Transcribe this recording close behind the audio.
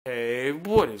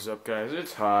What is up, guys?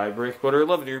 It's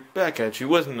Breakwater11 here, back at you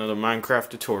with another Minecraft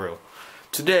tutorial.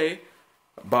 Today,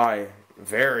 by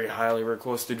very highly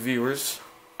requested viewers,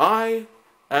 I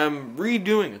am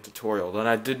redoing a tutorial that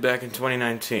I did back in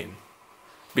 2019.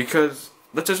 Because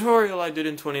the tutorial I did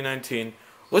in 2019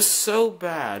 was so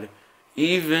bad,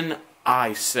 even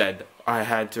I said I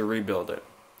had to rebuild it.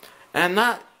 And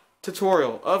that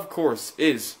tutorial, of course,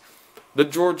 is the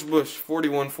Gorge Bush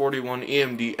 4141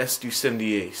 EMD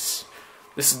SD70 Ace.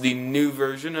 This is the new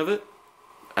version of it,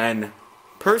 and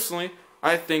personally,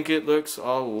 I think it looks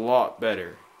a lot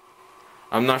better.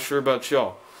 I'm not sure about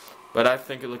y'all, but I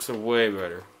think it looks way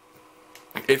better.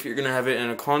 If you're gonna have it in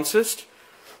a consist,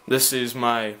 this is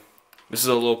a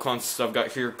little consist I've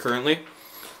got here currently.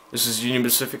 This is Union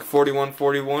Pacific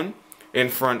 4141 in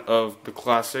front of the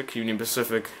classic Union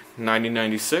Pacific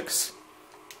 9096.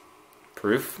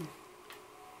 Proof.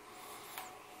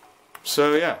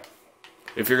 So yeah,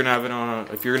 if you're gonna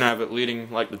have it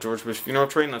leading like the Gorge Bush funeral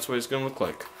train, that's what it's gonna look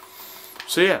like.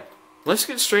 So yeah, let's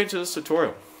get straight into this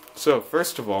tutorial. So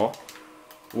first of all,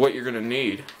 what you're gonna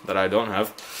need that I don't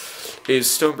have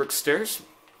is stone brick stairs.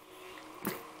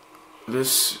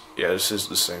 This is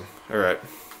the same. All right.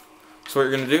 So what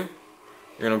you're gonna do?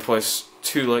 You're gonna place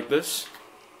two like this,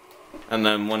 and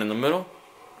then one in the middle.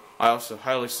 I also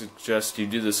highly suggest you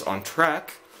do this on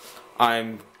track.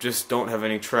 I just don't have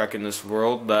any track in this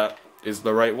world that is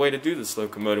the right way to do this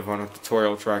locomotive on a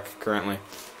tutorial track currently.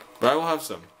 But I will have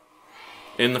some.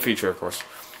 In the future, of course.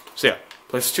 So yeah,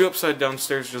 place two upside down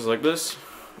stairs just like this,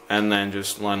 and then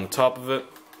just line the top of it.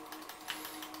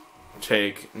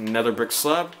 Take another brick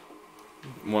slab,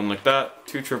 one like that,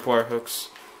 two tripwire hooks,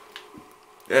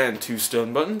 and two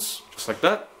stone buttons, just like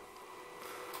that.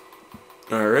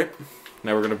 Alright,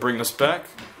 now we're going to bring this back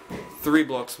 3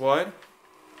 blocks wide.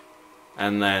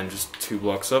 And then just 2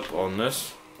 blocks up on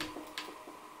this.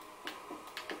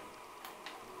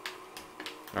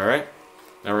 Alright.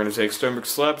 Now we're going to take stone brick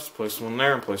slabs, place one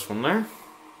there and place one there.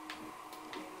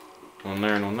 One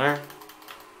there and one there.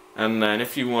 And then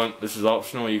if you want, this is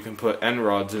optional, you can put end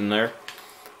rods in there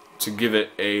to give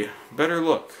it a better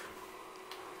look.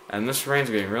 And this rain's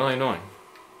getting really annoying.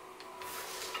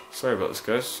 Sorry about this,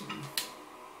 guys.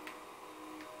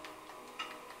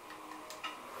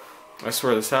 I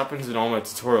swear this happens in all my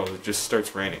tutorials, it just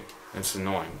starts raining. It's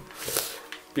annoying.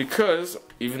 Because,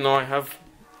 even though I have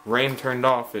rain turned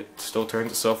off, it still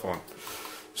turns itself on.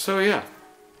 So yeah.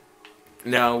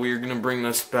 Now we're going to bring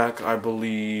this back, I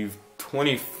believe,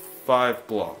 25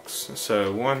 blocks.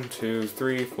 So 1, 2,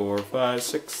 3, 4, 5,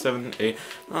 6, 7, 8,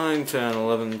 9, 10,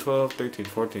 11, 12, 13,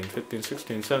 14, 15,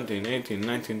 16, 17, 18,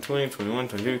 19, 20, 21,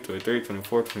 22, 23,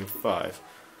 24, 25.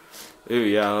 Ooh,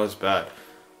 yeah, that was bad.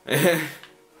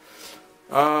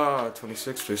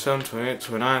 26, 27, 28,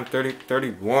 29, 30,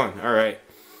 31. Alright.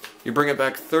 You bring it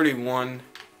back 31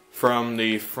 from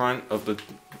the front of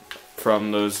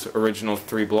from those original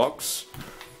 3 blocks.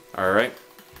 Alright.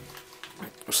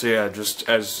 So yeah, just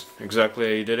as exactly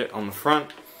how you did it on the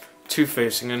front. 2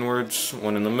 facing inwards,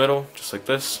 1 in the middle, just like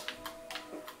this.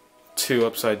 2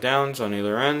 upside downs on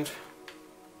either end.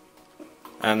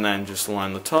 And then just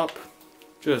line the top,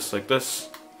 just like this.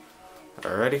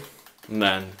 Alrighty. And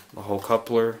then the whole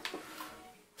coupler,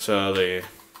 so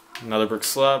another brick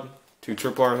slab, 2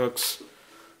 tripwire hooks,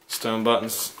 stone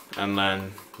buttons, and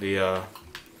then the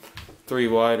 3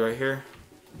 wide right here,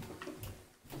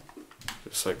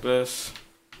 just like this.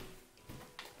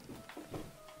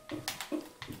 I'm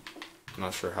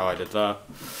not sure how I did that.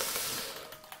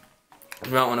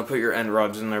 You might want to put your end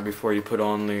rods in there before you put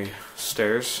on the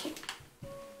stairs.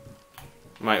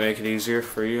 Might make it easier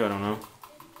for you, I don't know.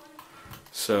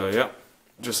 So, yep,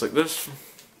 just like this.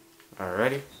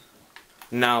 Alrighty.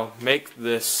 Now, make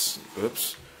this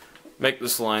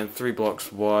line 3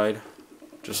 blocks wide,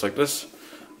 just like this.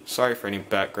 Sorry for any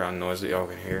background noise that y'all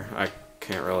can hear. I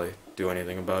can't really do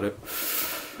anything about it.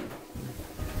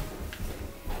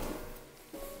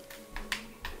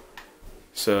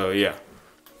 So, yeah.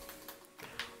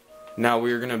 Now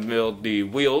we're going to build the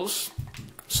wheels.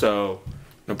 So,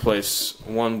 I'm going to place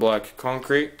 1 black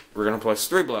concrete. We're going to place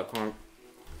 3 black concrete.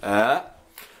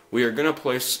 We are going to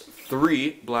place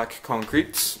 3 black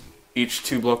concretes, each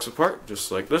 2 blocks apart, just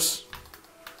like this.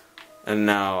 And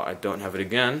now I don't have it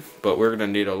again, but we're going to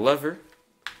need a lever,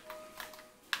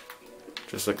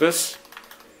 just like this.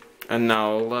 And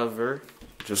now a lever,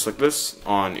 just like this,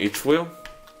 on each wheel,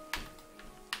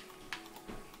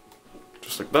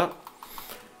 just like that.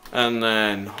 And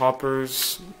then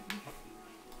hoppers,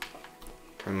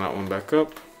 turn that one back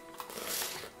up.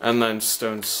 And then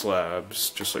stone slabs,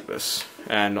 just like this.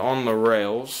 And on the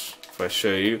rails, if I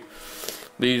show you,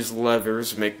 These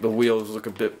levers make the wheels look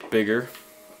a bit bigger.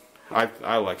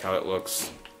 I like how it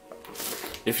looks.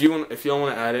 If you don't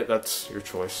want to add it, that's your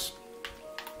choice.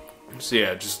 So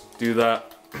yeah, just do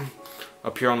that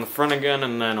up here on the front again,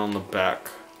 and then on the back.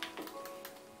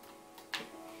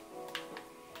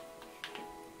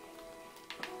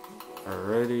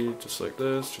 Alrighty, just like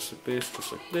this, just like this,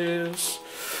 just like this.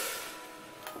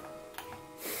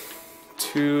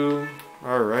 2.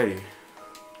 Alrighty.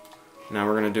 Now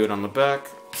we're gonna do it on the back.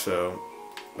 So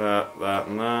that, that,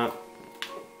 and that.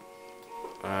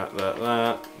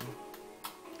 That.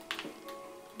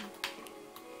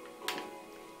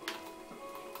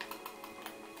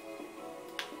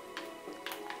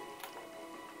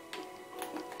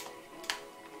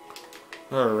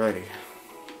 Alrighty.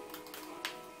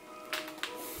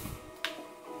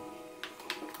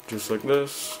 Just like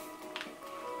this.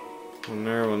 One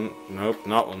there, one. Nope,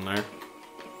 not one there.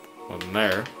 One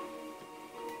there.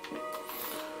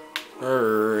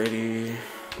 Alrighty.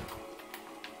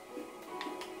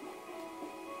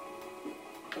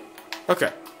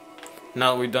 Okay.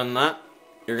 Now that we've done that,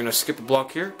 you're gonna skip a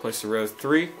block here, place a row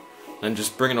 3, then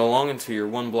just bring it along until you're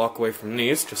 1 block away from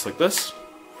these, just like this.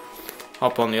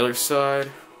 Hop on the other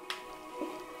side.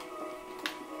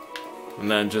 And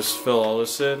then just fill all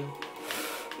this in.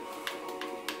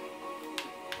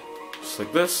 Just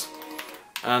like this.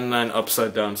 And then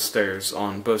upside down stairs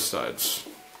on both sides.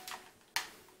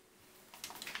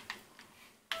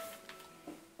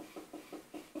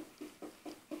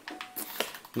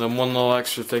 And then one little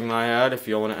extra thing that I add, if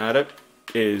you want to add it,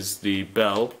 is the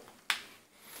bell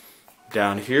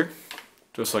down here.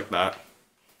 Just like that.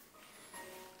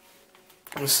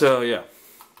 So yeah.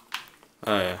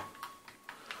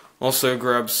 Also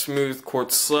grab smooth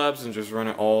quartz slabs and just run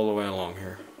it all the way along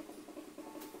here.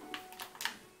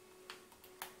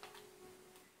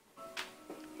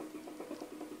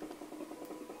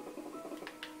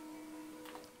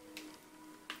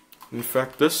 In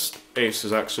fact, this ace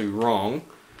is actually wrong.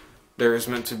 There is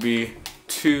meant to be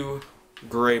 2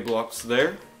 gray blocks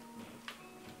there,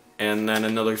 and then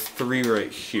another 3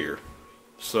 right here.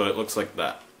 So it looks like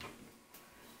that.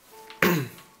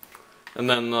 And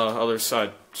then the other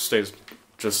side stays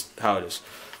just how it is.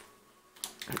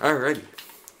 Alrighty.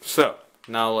 So,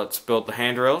 now let's build the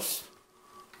handrails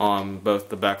on both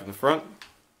the back and the front.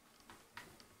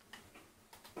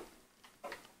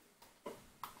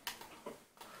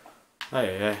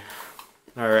 Alright.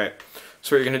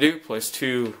 So what you're going to do, place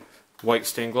 2 white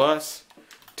stained glass,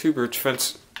 2 birch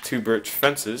fences,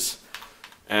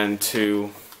 and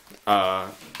 2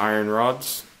 iron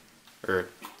rods, or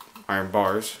iron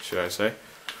bars, should I say.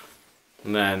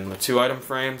 And then the 2 item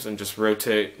frames, and just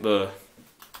rotate the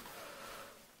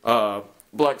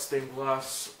black stained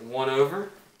glass 1 over,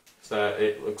 so that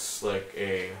it looks like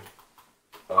a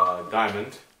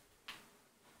diamond.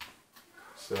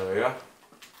 So yeah.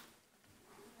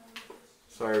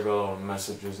 Sorry about all the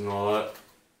messages and all that.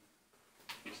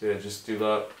 So yeah, just do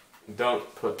that.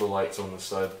 Don't put the lights on the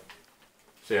side.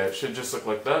 So yeah, it should just look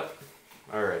like that.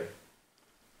 Alright.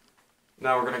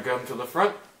 Now we're going to come to the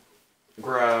front.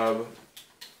 Grab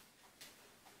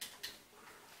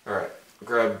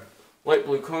light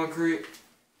blue concrete,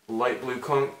 light blue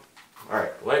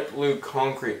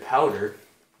concrete powder,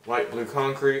 light blue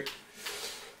concrete,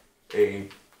 a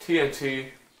TNT,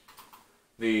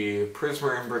 the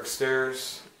prismarine brick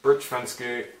stairs, birch fence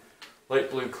gate,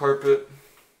 light blue carpet,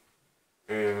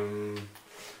 and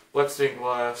black stained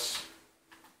glass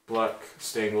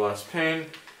pane,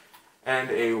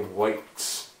 and a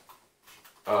white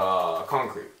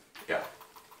concrete. Yeah.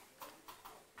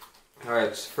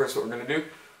 Alright, so first what we're going to do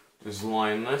is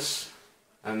line this,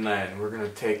 and then we're going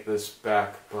to take this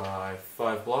back by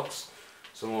 5 blocks.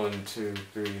 So 1, 2,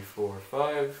 3, 4,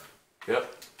 5.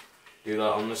 Yep. Do that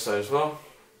on this side as well.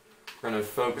 We're going to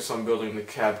focus on building the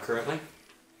cab currently.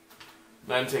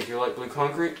 Then take your light blue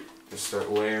concrete, just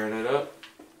start layering it up.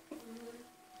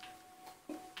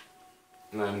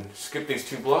 And then skip these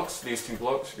 2 blocks. These 2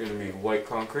 blocks are going to be white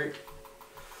concrete.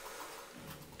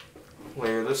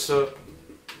 Layer this up.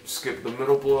 Skip the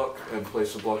middle block and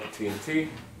place a block of TNT.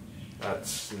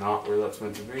 That's not where that's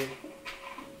meant to be.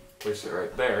 Place it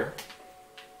right there.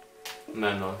 And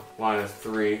then a line of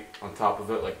 3 on top of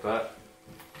it like that.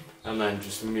 And then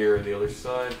just mirror the other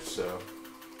side, so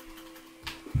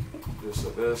just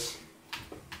like this.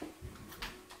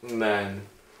 And then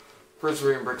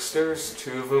prismarine brick stairs,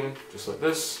 2 of them, just like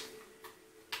this.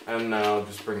 And now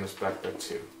just bring this back by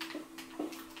 2.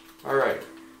 Alright.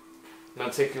 Now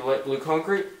take your light blue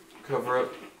concrete, cover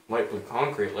up light blue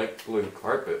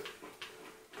carpet.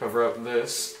 Cover up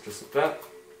this, just like that.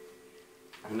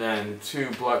 And then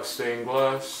 2 black stained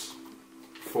glass,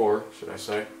 4, should I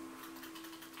say.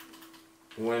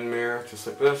 Wind mirror, just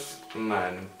like this, and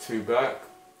then 2 back.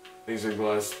 These are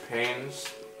glass panes,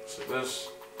 just like this,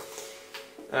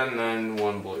 and then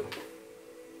 1 blue.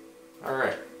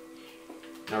 Alright,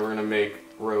 now we're going to make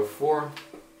row 4,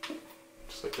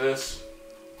 just like this.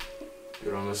 Do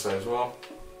it on this side as well.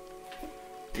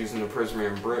 Using the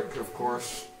prismarine brick, of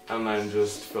course, and then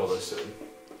just fill this in.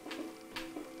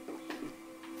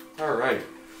 Alright.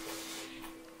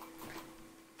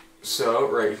 So,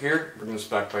 right here, bring this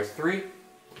back by 3.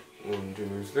 1,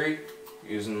 2, 3.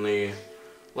 Using the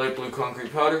light blue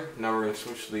concrete powder. Now we're going to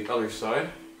switch to the other side.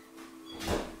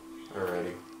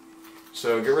 Alrighty.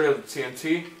 So, get rid of the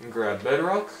TNT and grab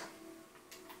bedrock.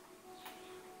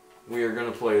 We are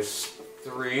going to place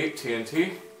 3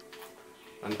 TNT,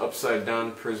 an upside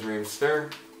down prismarine stair,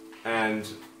 and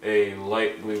a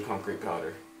light blue concrete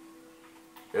powder.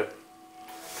 Yep.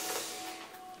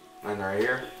 And right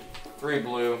here, 3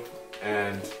 blue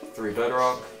and 3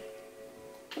 bedrock,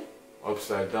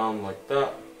 upside down like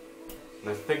that. And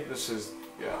I think this is,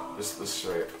 yeah, this is the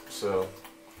shape. So,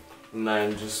 and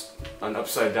then just an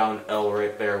upside down L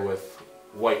right there with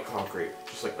white concrete,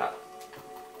 just like that.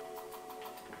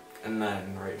 And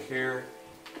then right here,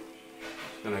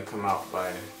 it's gonna come out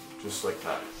by just like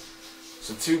that.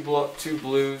 So 2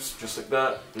 blues, just like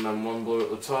that, and then 1 blue at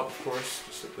the top, of course,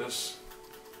 just like this.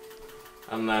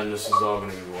 And then this is all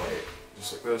gonna be white,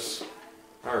 just like this.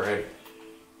 Alright.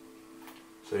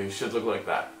 So you should look like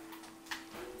that.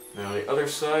 Now the other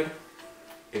side,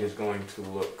 it is going to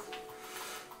look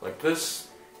like this.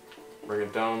 Bring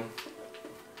it down.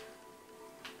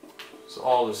 So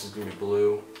all this is gonna be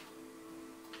blue.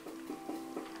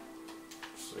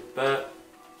 Just like that.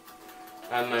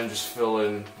 And then just fill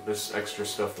in this extra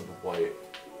stuff with the white.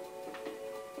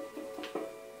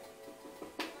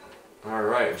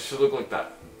 Alright, it should look like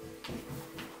that.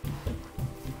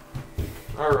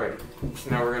 Alright, so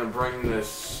now we're going to bring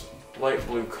this light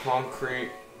blue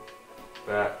concrete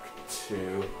back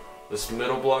to this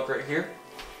middle block right here.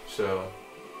 So,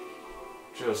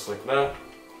 just like that.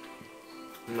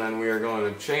 And then we are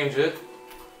going to change it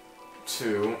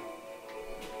to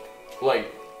light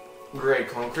gray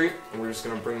concrete, and we're just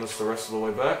going to bring this the rest of the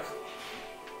way back.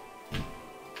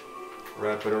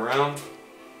 Wrap it around.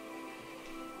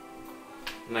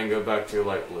 And then go back to your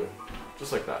light blue.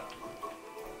 Just like that.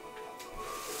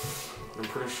 I'm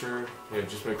pretty sure, yeah,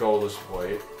 just make all this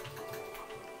white.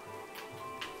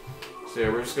 So yeah,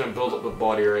 we're just going to build up the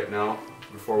body right now,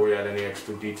 before we add any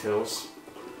extra details.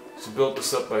 So build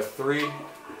this up by 3.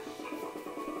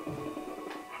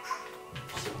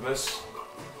 Just like this.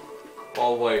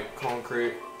 All white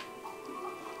concrete.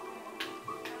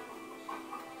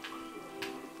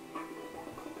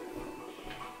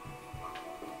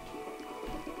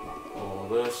 All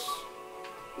this.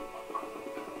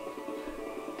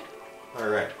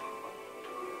 Alright.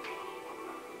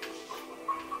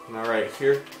 Now right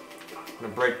here, I'm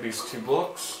going to break these 2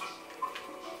 blocks.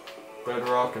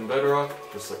 Bedrock and bedrock,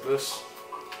 just like this.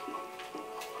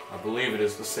 I believe it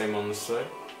is the same on this side.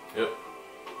 Yep.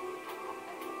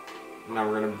 Now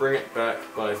we're going to bring it back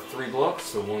by 3 blocks,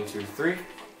 so 1, 2, 3.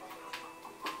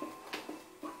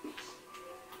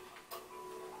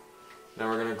 Now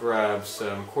we're going to grab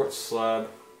some quartz slab,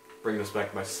 bring this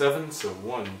back by 7, so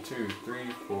 1, 2,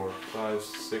 3, 4, 5,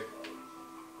 6.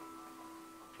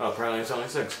 Oh, apparently it's only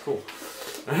 6, cool.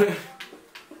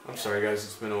 I'm sorry guys,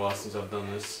 it's been a while since I've done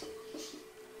this.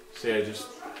 So yeah, just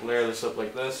layer this up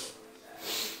like this.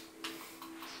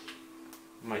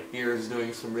 My ear is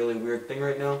doing some really weird thing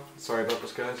right now. Sorry about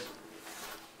this, guys.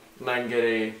 And then get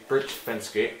a birch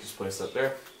fence gate. Just place that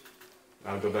there.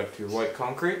 Now go back to your white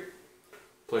concrete.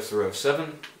 Place the row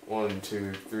 7. 1,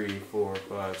 2, 3, 4,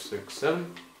 5, 6,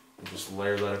 7. And just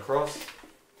layer that across.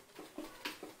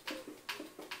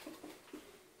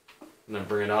 And then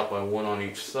bring it out by 1 on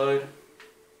each side.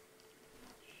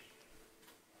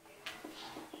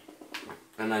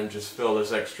 And then just fill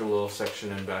this extra little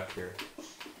section in back here.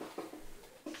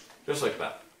 Just like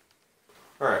that.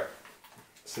 Alright,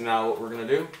 so now what we're going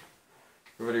to do,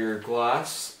 get rid of your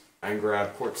glass and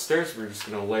grab quartz stairs. We're just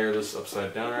going to layer this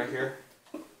upside down right here.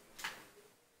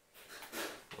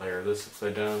 Layer this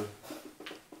upside down.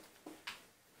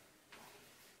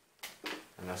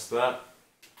 And that's that.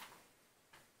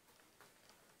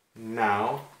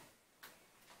 Now,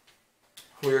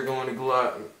 we are going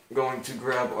to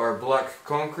grab our black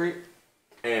concrete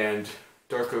and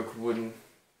dark oak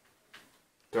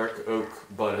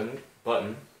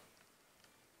button,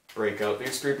 break out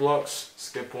these 3 blocks,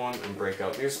 skip 1 and break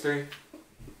out these 3,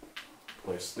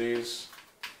 place these,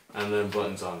 and then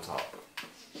buttons on top.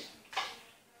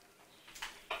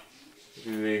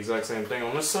 Do the exact same thing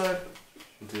on this side.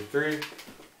 1, 2, 3.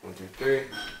 1, 2, 3.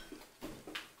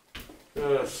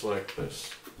 Just like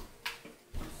this.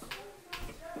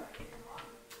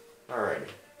 Alrighty.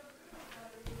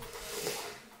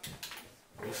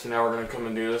 So now we're going to come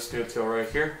and do this detail right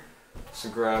here. So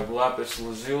grab lapis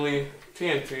lazuli,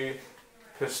 TNT,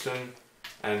 piston,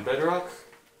 and bedrock.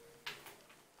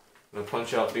 I'm going to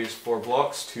punch out these 4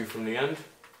 blocks, 2 from the end.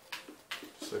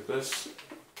 Just like this.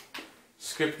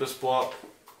 Skip this block,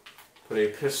 put a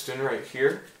piston right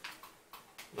here.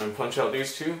 Then punch out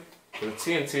these 2, put a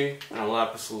TNT, and a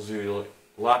lapis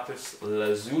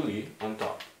lazuli on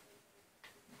top.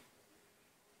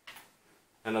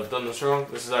 And I've done this wrong.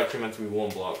 This is actually meant to be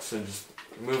 1 block, so just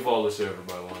move all this over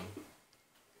by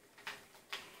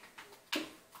 1.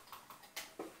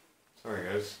 Sorry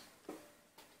guys.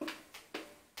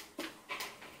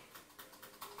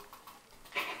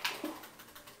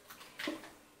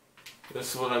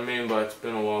 This is what I mean by it's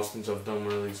been a while since I've done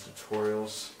one of these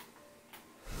tutorials.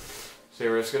 So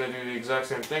we're just going to do the exact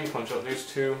same thing. Punch out these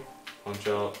 2, punch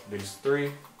out these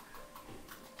 3.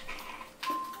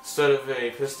 Instead of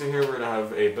a piston here, we're going to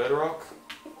have a bedrock,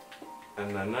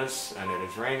 and then this, and it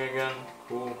is raining again.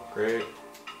 Cool, great.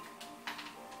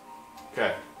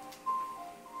 Okay.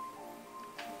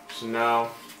 So now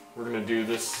we're going to do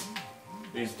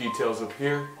these details up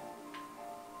here.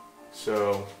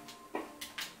 So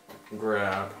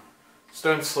grab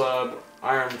stone slab,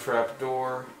 iron trap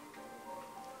door,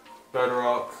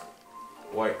 bedrock,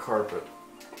 white carpet.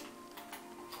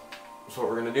 So what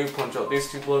we're going to do, punch out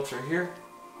these 2 blocks right here.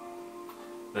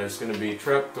 Then it's going to be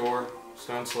trapdoor,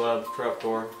 stone slab,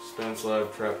 trapdoor, stone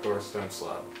slab, trapdoor, stone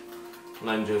slab. And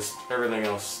then just everything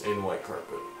else in white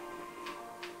carpet.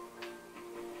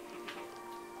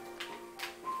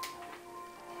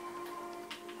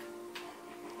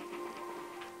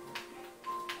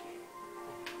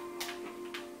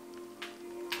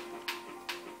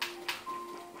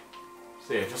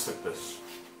 So yeah, just like this.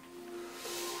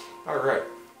 Alright.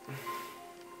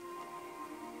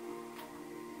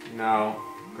 Now,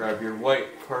 grab your white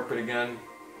carpet again,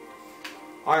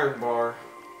 iron bar,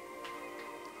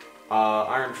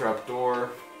 iron trap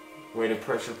door, weighted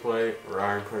pressure plate or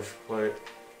iron pressure plate,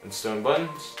 and stone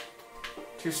buttons.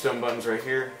 2 stone buttons right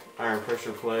here, iron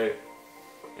pressure plate,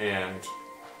 and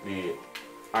the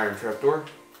iron trap door.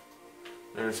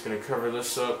 Then we're just going to cover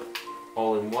this up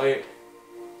all in white.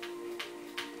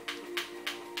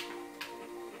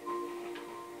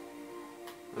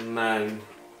 And then,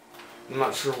 I'm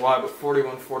not sure why, but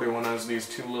 4141 has these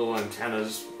 2 little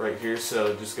antennas right here,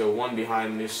 so just go one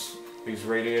behind these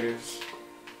radiators,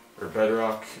 or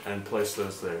bedrock, and place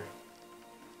those there.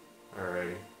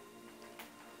 Alrighty.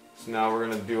 So now we're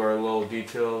going to do our little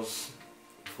details,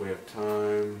 if we have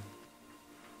time.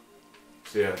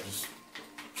 So yeah, just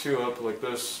 2 up like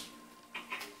this,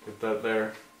 get that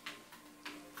there.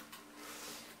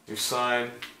 Your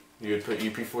sign, you would put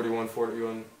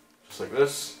UP4141, just like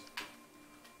this.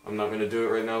 I'm not going to do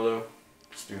it right now though,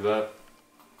 just do that.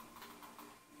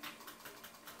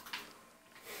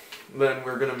 Then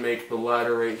we're going to make the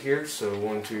ladder right here, so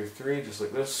 1, 2, 3, just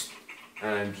like this,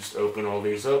 and just open all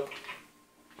these up,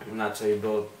 and that's how you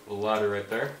build the ladder right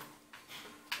there.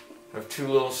 Have 2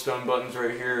 little stone buttons right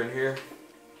here and here,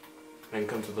 then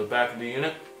come to the back of the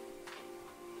unit,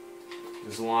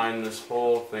 just line this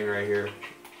whole thing right here.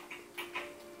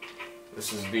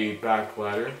 This is the back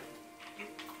ladder,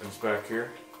 it's back here.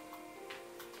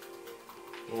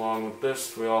 Along with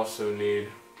this, we also need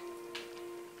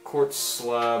quartz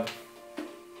slab.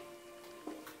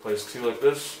 Place 2 like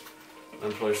this,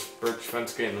 then place birch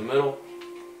fence gate in the middle,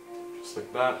 just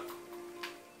like that.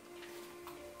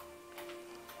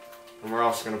 And we're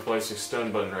also going to place a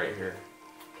stone button right here.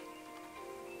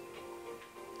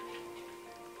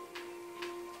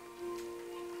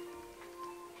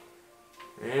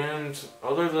 And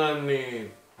other than the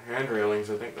hand railings,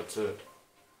 I think that's it.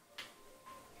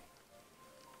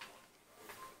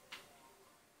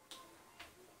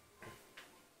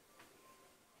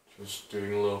 Just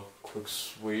doing a little quick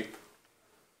sweep.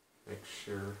 Make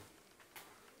sure.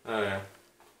 Oh yeah.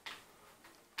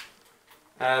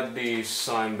 Add the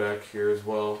sign back here as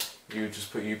well. You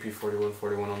just put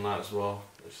UP4141 on that as well.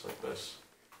 Just like this.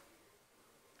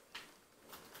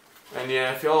 And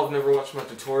yeah, if y'all have never watched my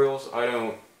tutorials, I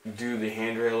don't do the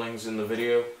hand railings in the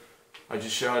video. I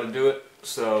just show how to do it.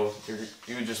 So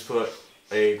you would just put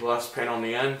a glass pane on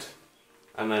the end,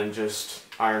 and then just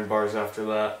iron bars after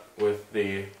that with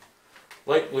the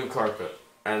light blue carpet,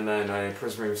 and then a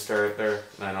prismarine star right there,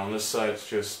 and then on this side it's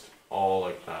just all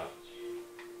like that.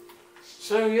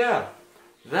 So yeah,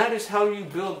 that is how you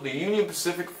build the Union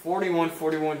Pacific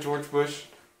 4141 Gorge Bush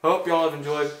Hope y'all have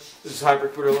enjoyed. This is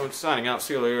Hybrid Butter Alone signing out.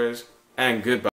 See you later, guys, and goodbye.